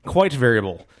 Quite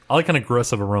variable. I like an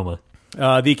aggressive aroma.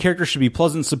 The character should be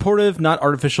pleasant and supportive, not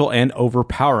artificial and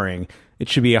overpowering. It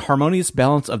should be a harmonious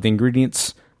balance of the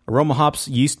ingredients. Aroma hops,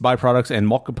 yeast byproducts, and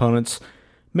malt components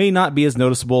may not be as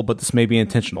noticeable, but this may be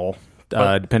intentional,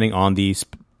 depending on the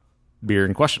beer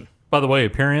in question. By the way,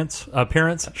 appearance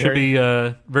should be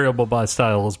variable by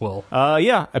style as well.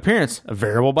 Appearance,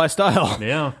 variable by style.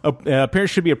 Yeah.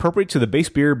 Appearance should be appropriate to the base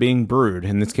beer being brewed.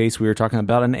 In this case, we were talking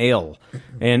about an ale.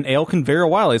 And ale can vary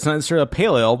widely. It's not necessarily a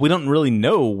pale ale. We don't really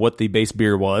know what the base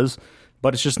beer was,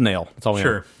 but it's just an ale. That's all we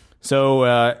know.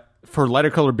 So, for lighter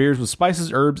colored beers with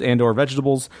spices, herbs, and or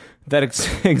vegetables that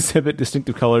exhibit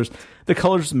distinctive colors, the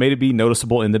colors may be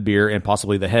noticeable in the beer and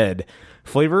possibly the head.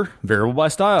 Flavor, variable by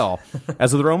style.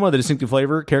 As with the aroma, the distinctive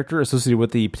flavor character associated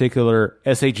with the particular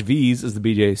SHVs, as the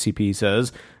BJCP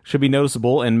says, should be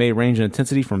noticeable and may range in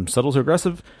intensity from subtle to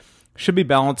aggressive, should be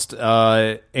balanced,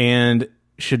 and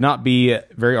should not be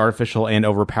very artificial and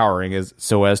overpowering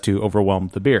so as to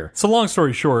overwhelm the beer. So long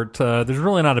story short, there's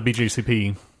really not a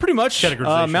BJCP. Pretty much.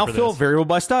 Mouthfeel, variable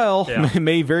by style,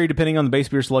 may vary depending on the base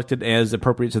beer selected as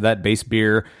appropriate to that base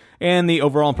beer. And the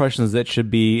overall impression is that should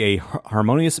be a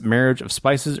harmonious marriage of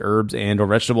spices, herbs, and or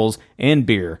vegetables and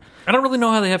beer. I don't really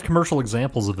know how they have commercial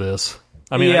examples of this.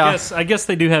 I mean, I guess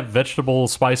they do have vegetable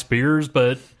spice beers,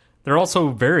 but they're also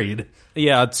varied.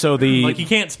 Yeah, so you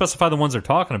can't specify the ones they're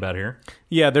talking about here.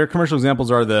 Yeah, their commercial examples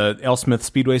are the Alesmith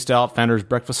Speedway Stout, Founder's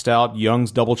Breakfast Stout,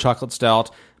 Young's Double Chocolate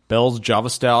Stout, Bell's Java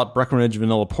Stout, Breckenridge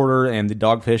Vanilla Porter, and the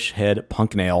Dogfish Head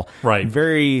Pumpkin Ale. Right.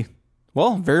 Very,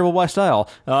 variable by style.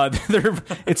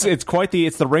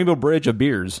 It's the Rainbow Bridge of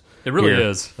beers. It really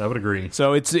is. I would agree.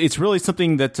 So it's really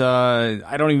something that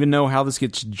I don't even know how this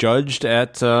gets judged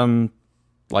at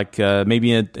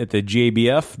maybe at the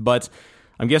GABF, but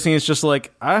I'm guessing it's just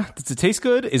like, does it taste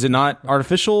good? Is it not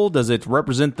artificial? Does it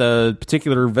represent the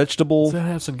particular vegetable? Does that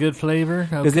have some good flavor?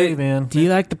 Okay, then. Do you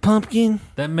like the pumpkin?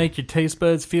 That make your taste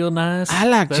buds feel nice? I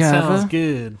like Java. That sounds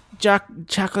good.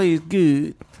 Chocolate is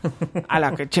good. I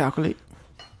like a chocolate.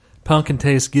 Pumpkin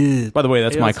tastes good. By the way,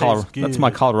 that's my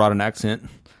Coloradan accent.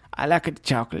 I like a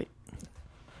chocolate.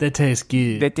 That tastes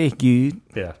good. That tastes good.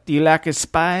 Yeah. Do you like a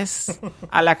spice?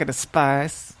 I like it a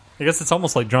spice. I guess it's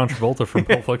almost like John Travolta from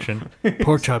Pulp Fiction.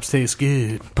 Pork chops taste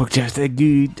good. Pork chops taste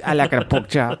good. I like a pork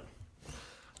chop.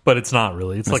 But it's not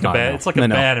really. It's like a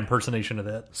bad impersonation of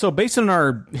that. So based on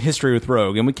our history with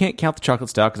Rogue, and we can't count the chocolate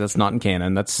stout because that's not in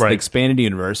canon. That's the expanded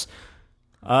universe.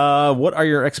 What are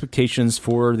your expectations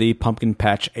for the Pumpkin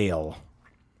Patch Ale?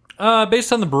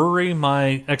 Based on the brewery,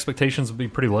 my expectations would be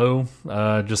pretty low.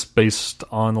 Just based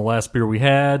on the last beer we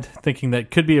had, thinking that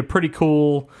could be a pretty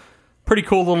cool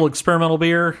little experimental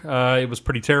beer. It was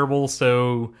pretty terrible,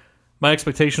 so my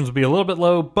expectations would be a little bit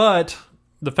low, but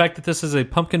the fact that this is a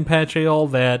pumpkin patch ale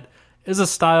that is a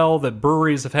style that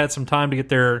breweries have had some time to get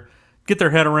their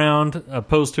head around,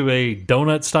 opposed to a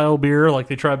donut style beer like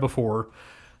they tried before.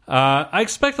 I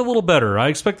expect a little better. I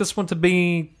expect this one to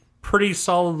be pretty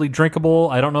solidly drinkable.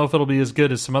 I don't know if it'll be as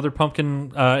good as some other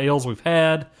pumpkin ales we've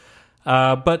had,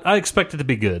 but I expect it to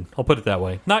be good. I'll put it that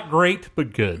way. Not great,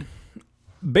 but good.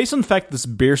 Based on the fact that this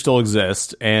beer still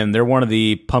exists, and they're one of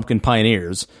the pumpkin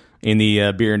pioneers in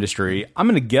the beer industry, I'm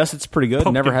going to guess it's pretty good.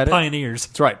 Pumpkin Never had it. pioneers.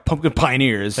 That's right, pumpkin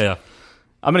pioneers. Yeah.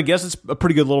 I'm going to guess it's a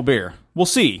pretty good little beer. We'll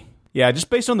see. Yeah, just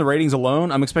based on the ratings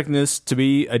alone, I'm expecting this to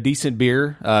be a decent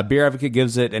beer. Beer Advocate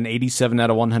gives it an 87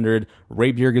 out of 100.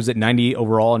 Rate Beer gives it 90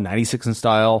 overall, 96 in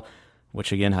style.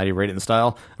 Which, again, how do you rate it in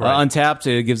style? Right. Untapped,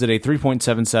 it gives it a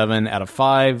 3.77 out of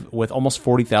 5 with almost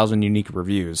 40,000 unique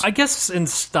reviews. I guess in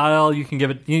style, you can give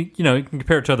it, you can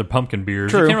compare it to other pumpkin beers.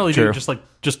 True, you can't really do true. it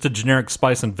just the generic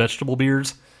spice and vegetable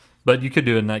beers, but you could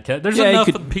do it in that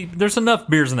category. There's enough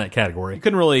beers in that category. You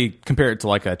couldn't really compare it to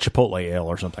like a Chipotle ale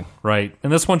or something. Right.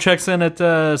 And this one checks in at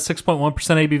 6.1%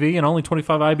 ABV and only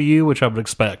 25 IBU, which I would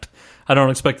expect. I don't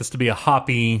expect this to be a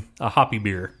hoppy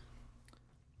beer.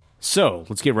 So,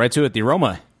 let's get right to it. The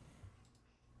aroma.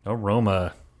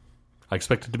 Aroma. I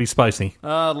expect it to be spicy.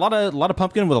 A lot of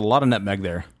pumpkin with a lot of nutmeg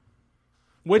there.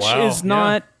 Which Wow, is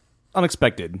not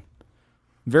unexpected.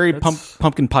 Very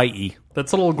pumpkin pie-y.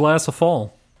 That's a little glass of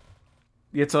fall.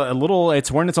 It's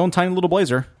it's wearing its own tiny little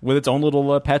blazer with its own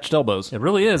little patched elbows. It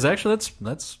really is. Actually,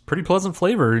 that's pretty pleasant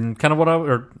flavor and kind of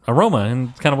or aroma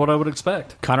and kind of what I would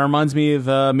expect. Kind of reminds me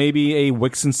of maybe a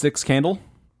Wicks and Sticks candle.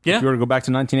 Yeah. If you were to go back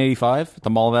to 1985, at the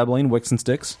Mall of Abilene, Wicks and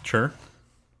Sticks. Sure.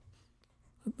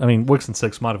 I mean, Wicks and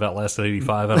Sticks might have outlasted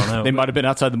 85. I don't know. They might have been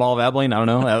outside the Mall of Abilene. I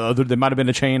don't know. They might have been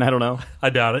a chain. I don't know.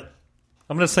 I doubt it.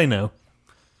 I'm going to say no.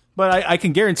 But I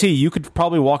can guarantee you could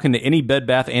probably walk into any Bed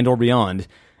Bath and or Beyond,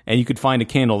 and you could find a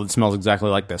candle that smells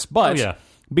exactly like this. But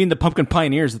being the pumpkin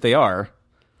pioneers that they are,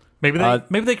 maybe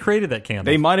they created that candle.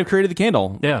 They might have created the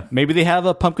candle. Yeah. Maybe they have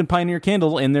a pumpkin pioneer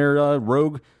candle in their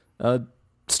rogue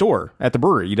store at the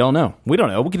brewery. You don't know. We don't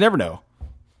know. We can never know.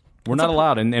 We're not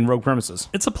allowed in rogue premises.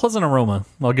 It's a pleasant aroma.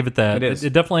 I'll give it that. It is.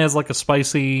 It definitely has like a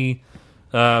spicy,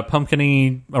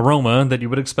 pumpkin-y aroma that you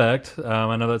would expect.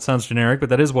 I know that sounds generic, but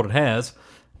that is what it has.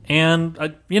 And,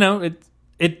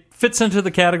 it fits into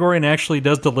the category and actually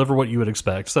does deliver what you would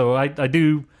expect. So I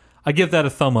give that a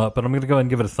thumb up, but I'm going to go ahead and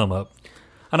give it a thumb up.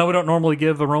 I know we don't normally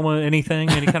give aroma any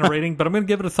kind of rating, but I'm going to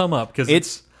give it a thumb up because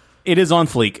it is on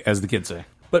fleek, as the kids say.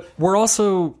 But we're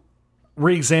also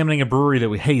re-examining a brewery that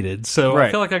we hated, so Right.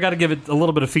 I feel like I got to give it a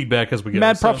little bit of feedback as we go.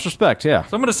 Mad props, respect, yeah.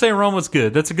 So I'm going to say aroma's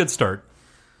good. That's a good start.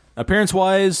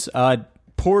 Appearance-wise,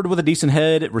 poured with a decent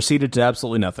head, it receded to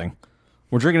absolutely nothing.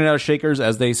 We're drinking it out of shakers,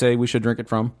 as they say we should drink it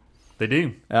from. They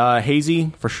do.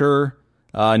 Hazy, for sure.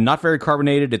 Not very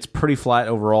carbonated. It's pretty flat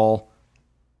overall.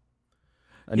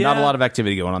 Not a lot of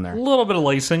activity going on there. A little bit of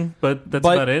lacing, but that's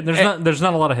about it. There's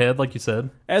not a lot of head, like you said.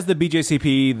 As the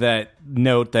BJCP that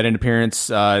note that in appearance,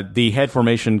 the head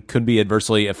formation could be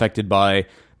adversely affected by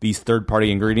these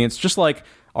third-party ingredients, just like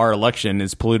our election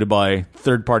is polluted by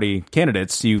third-party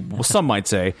candidates. Some might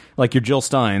say, like your Jill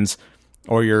Steins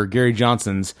or your Gary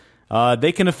Johnsons.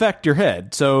 They can affect your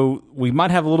head. So we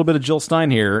might have a little bit of Jill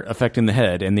Stein here affecting the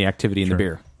head and the activity in the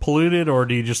beer. Polluted, or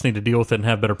do you just need to deal with it and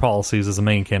have better policies as a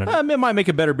main candidate? It might make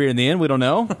a better beer in the end. We don't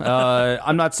know.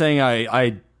 I'm not saying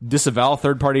I disavow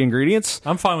third-party ingredients.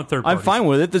 I'm fine with third parties. I'm fine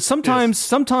with it. That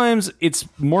sometimes it's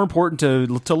more important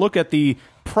to look at the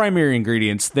primary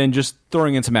ingredients than just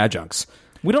throwing in some adjuncts.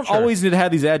 We don't always need to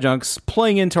have these adjuncts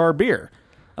playing into our beer.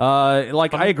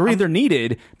 I agree they're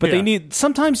needed, but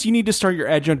sometimes you need to start your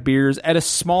adjunct beers at a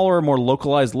smaller, more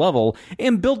localized level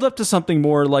and build up to something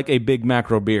more like a big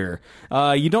macro beer.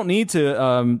 You don't need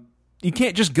to, you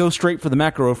can't just go straight for the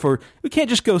macro we can't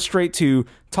just go straight to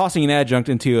tossing an adjunct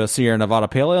into a Sierra Nevada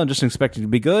Pale Ale and just expect it to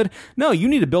be good. No, you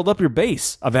need to build up your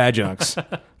base of adjuncts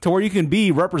to where you can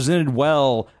be represented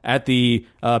well at the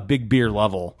big beer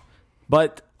level.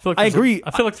 But I agree.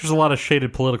 I feel like there's a lot of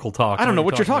shaded political talk. I don't know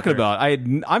what you're talking about.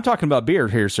 I'm talking about beer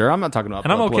here, sir. I'm not talking about.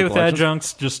 And I'm okay with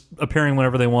adjuncts just appearing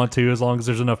whenever they want to, as long as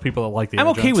there's enough people that like the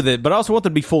adjuncts. I'm okay with it, but I also want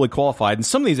them to be fully qualified. And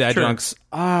some of these adjuncts,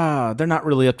 they're not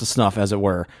really up to snuff, as it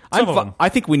were. I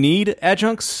think we need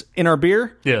adjuncts in our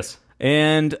beer. Yes.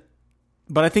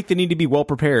 But I think they need to be well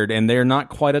prepared, and they're not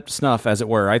quite up to snuff, as it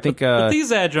were. I think but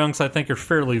these adjuncts, I think, are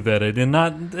fairly vetted,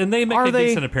 and they make a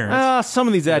decent appearance. Some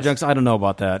of these adjuncts, I don't know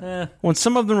about that. When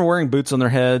some of them are wearing boots on their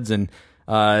heads and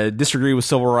disagree with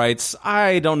civil rights,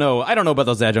 I don't know. I don't know about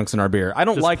those adjuncts in our beer.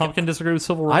 Does Pumpkin disagree with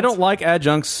civil rights? I don't like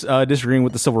adjuncts disagreeing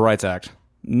with the Civil Rights Act.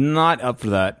 Not up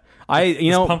for that.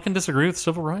 Does Pumpkin disagree with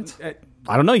civil rights?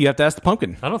 I don't know. You have to ask the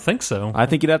pumpkin. I don't think so. I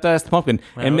think you'd have to ask the pumpkin.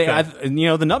 And okay.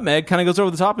 the nutmeg kind of goes over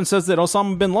the top and says that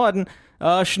Osama bin Laden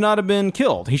should not have been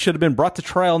killed. He should have been brought to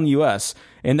trial in the U.S.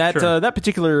 And that that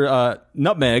particular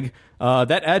nutmeg,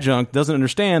 that adjunct doesn't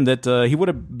understand that he would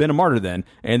have been a martyr then,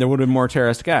 and there would have been more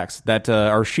terroristic acts. That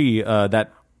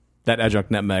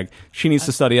adjunct nutmeg, she needs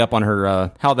to study up on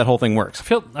her how that whole thing works.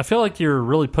 I feel like you're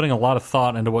really putting a lot of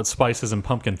thought into what spices and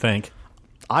pumpkin think.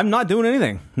 I'm not doing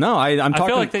anything. No, I'm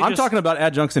talking. Like I'm talking about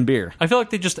adjuncts in beer. I feel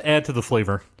like they just add to the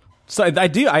flavor. So I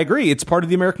do. I agree. It's part of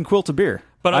the American quilt of beer.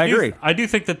 But I agree. I do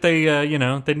think that they,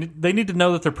 they need to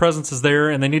know that their presence is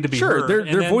there, and they need to be heard.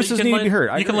 Their voices need to be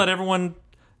heard. You can let everyone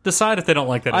decide if they don't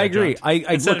like that adjunct. I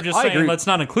agree. Instead of just saying, let's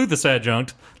not include this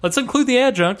adjunct, let's include the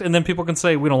adjunct, and then people can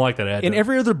say, we don't like that adjunct. In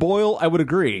every other boil, I would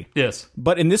agree. Yes.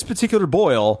 But in this particular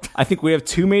boil, I think we have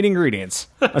two main ingredients,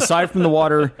 aside from the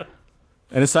water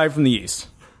and aside from the yeast.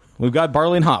 We've got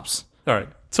barley and hops. All right.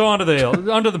 So onto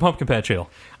the pumpkin patch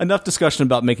ale. Enough discussion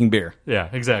about making beer. Yeah,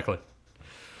 exactly.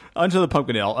 Onto the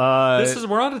pumpkin ale.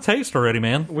 We're on to taste already,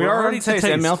 man. We're already on taste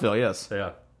and mouthfeel, yes.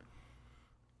 Yeah.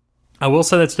 I will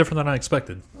say that's different than I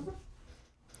expected.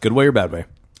 Good way or bad way?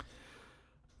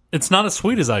 It's not as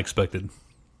sweet as I expected,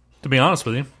 to be honest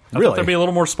with you. I Really? thought there'd be a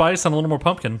little more spice and a little more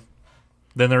pumpkin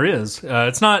than there is.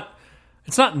 It's not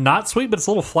sweet, but it's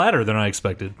a little flatter than I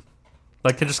expected.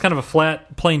 Like, it's just kind of a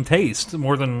flat, plain taste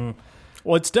more than...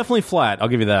 Well, it's definitely flat. I'll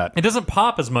give you that. It doesn't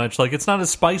pop as much. Like, it's not as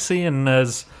spicy and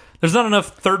as... There's not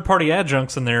enough third-party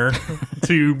adjuncts in there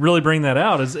to really bring that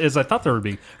out as I thought there would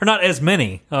be. Or not as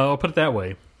many. I'll put it that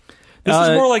way. This is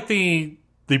more like the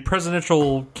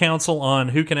presidential council on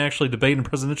who can actually debate in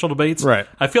presidential debates. Right.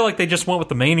 I feel like they just went with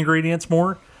the main ingredients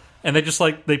more, and they just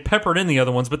they peppered in the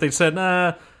other ones, but they said,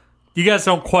 nah, you guys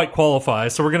don't quite qualify,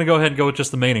 so we're going to go ahead and go with just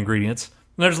the main ingredients.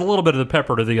 And there's a little bit of the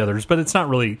pepper to the others, but it's not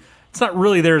really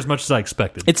there as much as I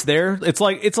expected. It's there. It's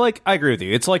like I agree with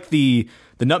you. It's like the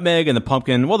nutmeg and the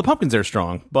pumpkin. Well, the pumpkins are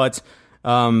strong, but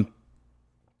I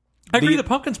agree. The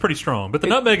pumpkin's pretty strong, but the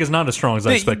nutmeg is not as strong as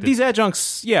I expected. These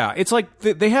adjuncts, yeah, it's like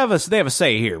they have a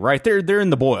say here, right? They're in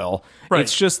the boil. Right.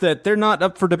 It's just that they're not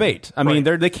up for debate. I mean,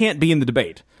 they can't be in the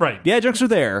debate. Right. The adjuncts are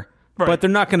there. Right. But they're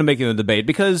not going to make it in the debate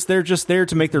because they're just there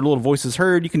to make their little voices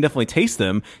heard. You can definitely taste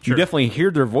them. Sure. You definitely hear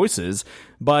their voices.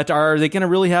 But are they going to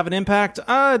really have an impact?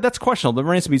 That's questionable. That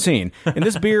remains to be seen. And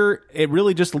this beer, it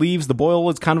really just leaves the boil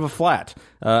as kind of a flat.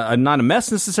 Not a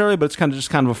mess necessarily, but it's kind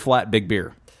of a flat, big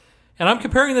beer. And I'm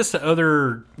comparing this to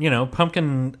other,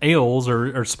 pumpkin ales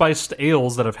or spiced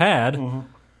ales that I've had. Mm-hmm.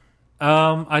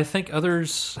 I think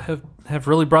others have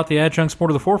really brought the adjuncts more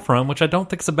to the forefront, which I don't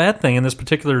think is a bad thing in this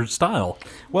particular style.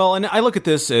 Well, and I look at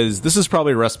this as this is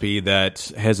probably a recipe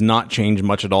that has not changed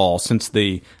much at all since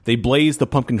they blazed the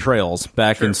pumpkin trails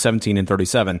back in 17 and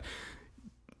 37.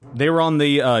 They were on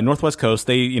the northwest coast.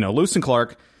 They, Lewis and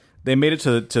Clark, they made it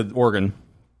to Oregon.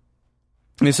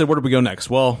 And they said, where do we go next?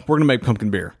 Well, we're going to make pumpkin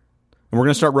beer. And we're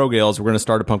going to start rogue ales. We're going to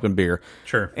start a pumpkin beer.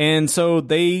 Sure. And so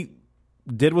they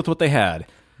did with what they had.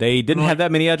 They didn't have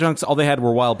that many adjuncts. All they had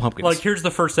were wild pumpkins. Like, here's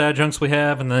the first adjuncts we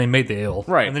have, and then they made the ale.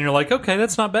 Right. And then you're like, okay,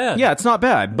 that's not bad. Yeah, it's not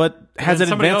bad, but has it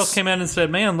somebody advanced? else came in and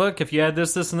said, man, look, if you add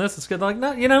this, this, and this, it's good. Like,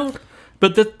 no,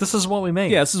 but this is what we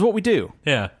made. Yeah, this is what we do.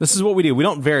 Yeah. This is what we do. We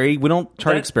don't vary. We don't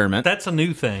try to experiment. That's a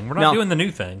new thing. We're not doing the new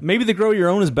thing. Maybe the grow your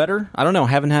own is better. I don't know.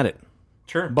 Haven't had it.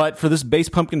 Sure. But for this base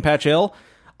pumpkin patch ale,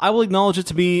 I will acknowledge it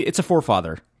to be, it's a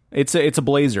forefather. It's a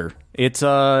blazer. It's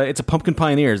a pumpkin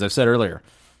pioneer, as I said earlier.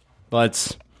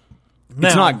 But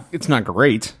it's not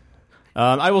great.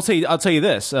 I'll tell you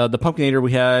this: the Pumpkinator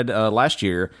we had last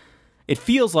year, it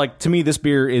feels like to me this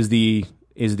beer is the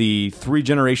 3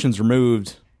 generations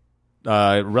removed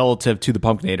relative to the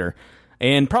Pumpkinator,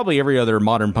 and probably every other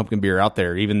modern pumpkin beer out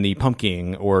there, even the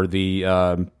Pumpkin or the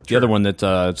other one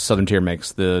that Southern Tier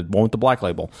makes, the one with the black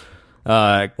label.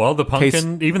 Well, the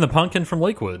pumpkin, even the pumpkin from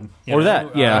Lakewood,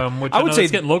 that, yeah. Which I would say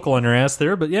it's getting local in your ass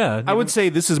there, but yeah, I would say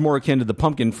this is more akin to the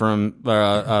pumpkin from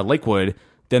Lakewood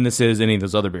than this is any of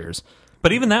those other beers.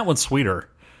 But even that one's sweeter.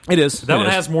 It is. That one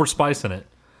has more spice in it.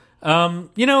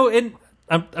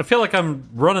 I feel like I'm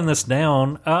running this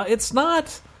down. It's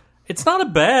not a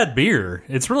bad beer.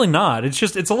 It's really not. It's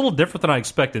a little different than I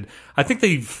expected. I think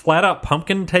the flat out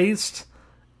pumpkin taste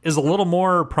is a little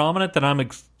more prominent than I'm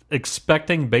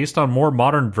expecting based on more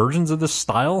modern versions of this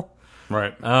style.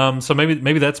 Right. So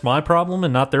maybe that's my problem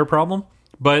and not their problem.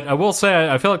 But I will say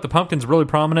I feel like the pumpkin's really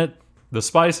prominent. The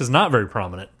spice is not very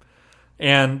prominent.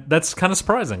 And that's kind of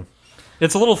surprising.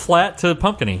 It's a little flat to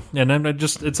pumpkiny, and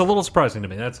it's a little surprising to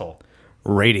me, that's all.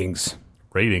 Ratings.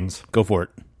 Go for it.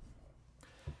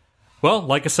 Well,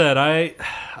 like I said,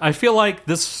 I feel like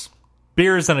this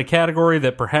beer is in a category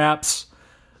that perhaps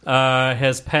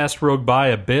has passed Rogue by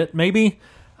a bit, maybe.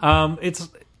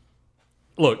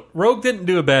 Look, Rogue didn't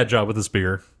do a bad job with this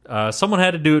beer. Someone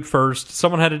had to do it first.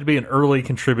 Someone had to be an early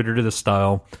contributor to this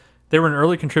style. They were an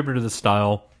early contributor to this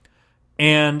style,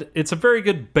 and it's a very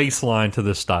good baseline to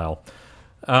this style.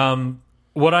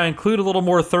 Would I include a little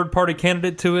more third-party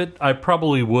candidate to it? I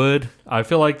probably would. I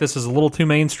feel like this is a little too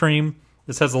mainstream.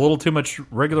 This has a little too much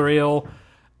regular ale,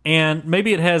 and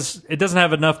maybe it doesn't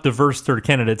have enough diverse third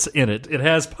candidates in it. It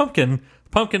has pumpkin.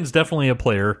 Pumpkin's definitely a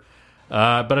player,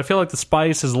 but I feel like the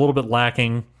spice is a little bit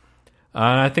lacking.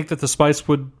 I think that the spice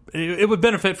would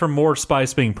benefit from more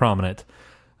spice being prominent,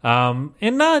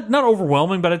 and not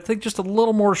overwhelming, but I think just a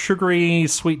little more sugary,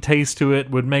 sweet taste to it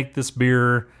would make this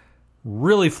beer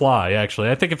really fly. Actually,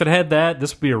 I think if it had that,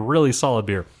 this would be a really solid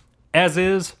beer. As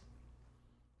is,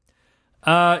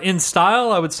 in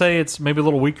style, I would say it's maybe a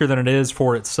little weaker than it is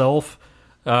for itself.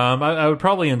 I would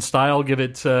probably in style give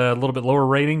it a little bit lower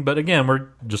rating, but again, we're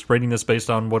just rating this based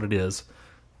on what it is.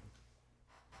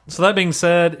 So that being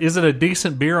said, is it a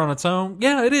decent beer on its own?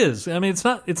 Yeah, it is. I mean,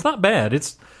 it's not bad.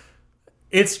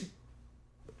 It's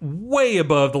way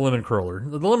above the Lemon Curler.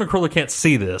 The Lemon Curler can't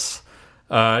see this.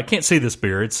 I can't see this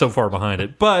beer. It's so far behind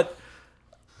it. But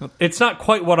it's not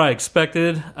quite what I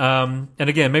expected. And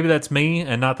again, maybe that's me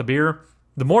and not the beer.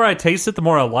 The more I taste it, the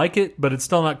more I like it, but it's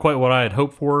still not quite what I had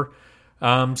hoped for.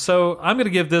 So I'm going to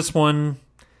give this one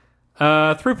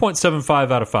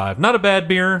 3.75 out of 5. Not a bad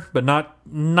beer, but not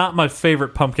my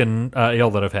favorite pumpkin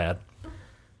ale that I've had.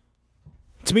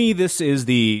 To me, this is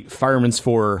the Fireman's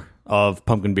Four of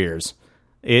pumpkin beers.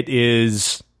 It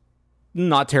is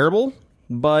not terrible,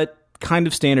 but kind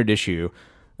of standard issue.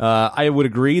 I would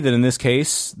agree that in this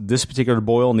case, this particular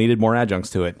boil needed more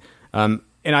adjuncts to it.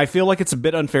 And I feel like it's a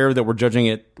bit unfair that we're judging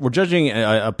it. We're judging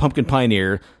a pumpkin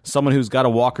pioneer, someone who's got a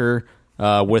walker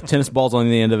with tennis balls on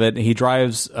the end of it. He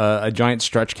drives a giant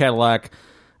stretch Cadillac.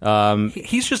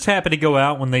 He's just happy to go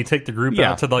out when they take the group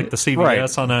out to like the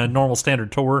CVS on a normal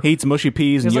standard tour. He eats mushy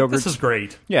peas and yogurt. This is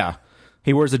great. Yeah.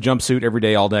 He wears a jumpsuit every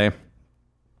day, all day.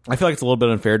 I feel like it's a little bit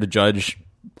unfair to judge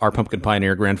our pumpkin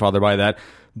pioneer grandfather by that,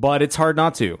 but it's hard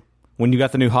not to when you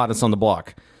got the new hotness on the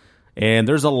block. And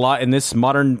there's a lot in this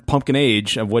modern pumpkin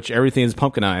age of which everything is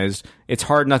pumpkinized. It's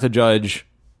hard not to judge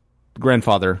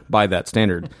grandfather by that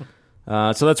standard.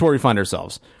 So that's where we find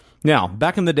ourselves. Now,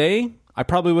 back in the day, I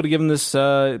probably would have given this,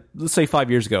 let's say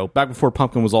 5 years ago, back before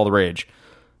pumpkin was all the rage,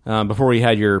 before you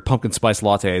had your pumpkin spice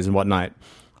lattes and whatnot.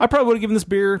 I probably would have given this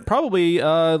beer probably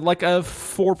like a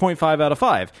 4.5 out of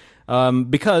 5.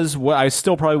 Because what I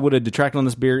still probably would have detracted on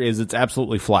this beer is it's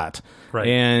absolutely flat. Right.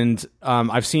 And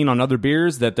I've seen on other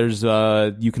beers that there's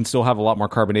you can still have a lot more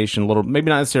carbonation, a little, maybe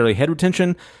not necessarily head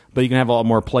retention, but you can have a lot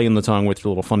more play in the tongue with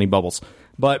your little funny bubbles.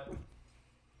 But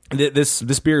this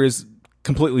beer is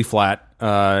completely flat.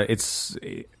 It's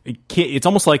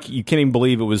almost like you can't even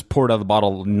believe it was poured out of the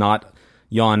bottle, not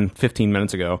yawn 15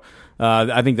 minutes ago.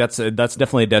 I think that's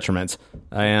definitely a detriment.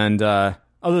 And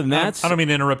other than that, I don't mean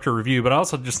to interrupt your review, but I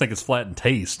also just think it's flat in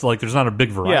taste. Like there's not a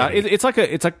big variety. Yeah, it's like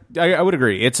I would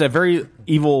agree. It's a very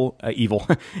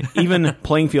even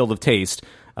playing field of taste.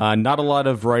 Not a lot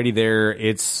of variety there.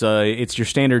 It's your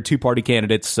standard two-party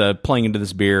candidates playing into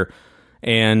this beer,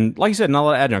 and like you said, not a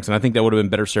lot of adjuncts. And I think that would have been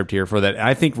better served here for that.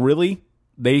 I think really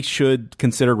they should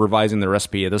consider revising the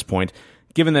recipe at this point,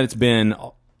 given that it's been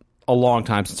a long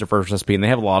time since their first recipe, and they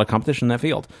have a lot of competition in that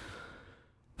field.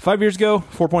 5 years ago,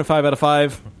 4.5 out of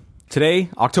 5. Today,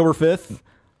 October 5th,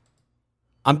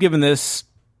 I'm giving this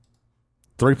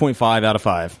 3.5 out of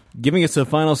 5. Giving us a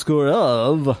final score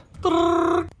of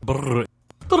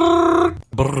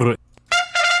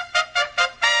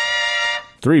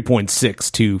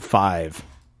 3.625.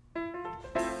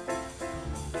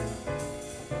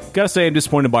 Gotta say, I'm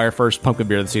disappointed by our first pumpkin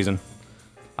beer of the season.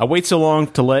 I wait so long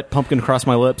to let pumpkin cross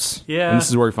my lips, and this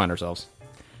is where we find ourselves.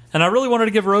 And I really wanted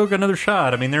to give Rogue another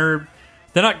shot. I mean, they're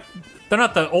not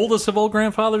the oldest of old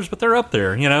grandfathers, but they're up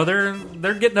there. You know,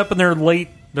 they're getting up in their late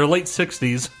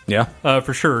 60s. Yeah,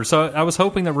 for sure. So I was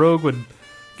hoping that Rogue would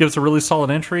give us a really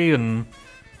solid entry, and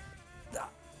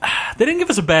they didn't give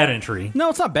us a bad entry. No,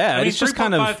 it's not bad. I mean, it's just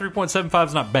kind of 3.75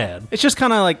 is not bad. It's just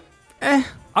kind of like, I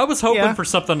was hoping for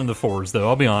something in the fours, though.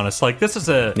 I'll be honest. Like this is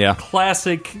a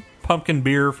classic pumpkin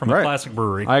beer from a classic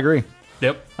brewery. I agree.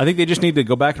 Yep. I think they just need to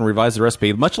go back and revise the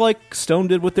recipe, much like Stone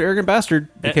did with their Arrogant Bastard.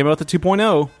 They came out with the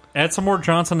 2.0. Add some more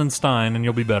Johnson and Stein, and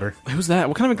you'll be better. Who's that?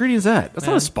 What kind of ingredient is that? That's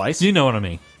not a spice. You know what I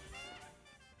mean.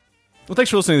 Well, thanks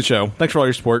for listening to the show. Thanks for all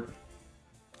your support.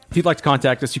 If you'd like to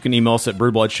contact us, you can email us at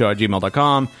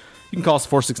brewbloodshow@gmail.com. You can call us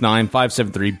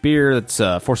 469-573-BEER. That's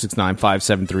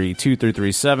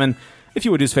 469-573-2337. If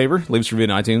you would do us a favor, leave us a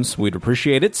review on iTunes. We'd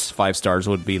appreciate it. 5 stars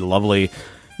would be lovely.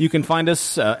 You can find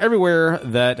us everywhere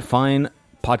that fine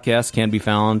podcasts can be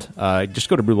found. Just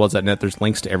go to brewbloods.net. There's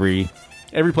links to every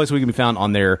place we can be found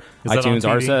on there. Is that iTunes,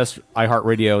 on TV? RSS,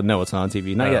 iHeartRadio. No, it's not on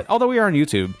TV. Not yet. Although we are on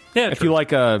YouTube. Yeah, if true. you like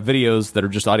videos that are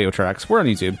just audio tracks, we're on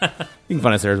YouTube. You can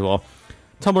find us there as well.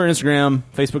 Tumblr, Instagram,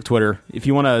 Facebook, Twitter. If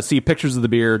you want to see pictures of the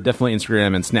beer, definitely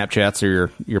Instagram and Snapchats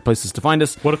are your places to find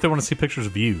us. What if they want to see pictures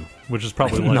of you, which is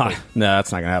probably likely? No,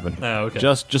 that's not going to happen. Oh, okay.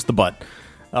 Just the butt.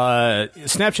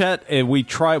 Snapchat,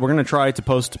 we're going to try to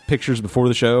post pictures before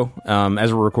the show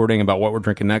as we're recording about what we're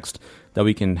drinking next, that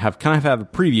we can have a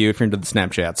preview if you're into the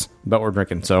Snapchats about what we're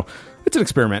drinking. So it's an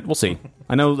experiment. We'll see.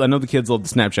 I know the kids love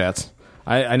the Snapchats.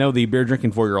 I know the beer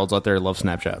drinking 4-year-olds out there love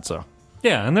Snapchat. So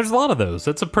Yeah, and there's a lot of those.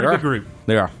 That's a pretty big group.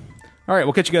 They are. All right,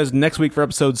 we'll catch you guys next week for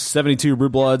episode 72 Brew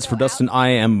Bloods. For Dustin, I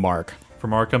am Mark. For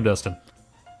Mark, I'm Dustin.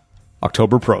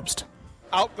 October Probst.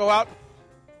 Go out.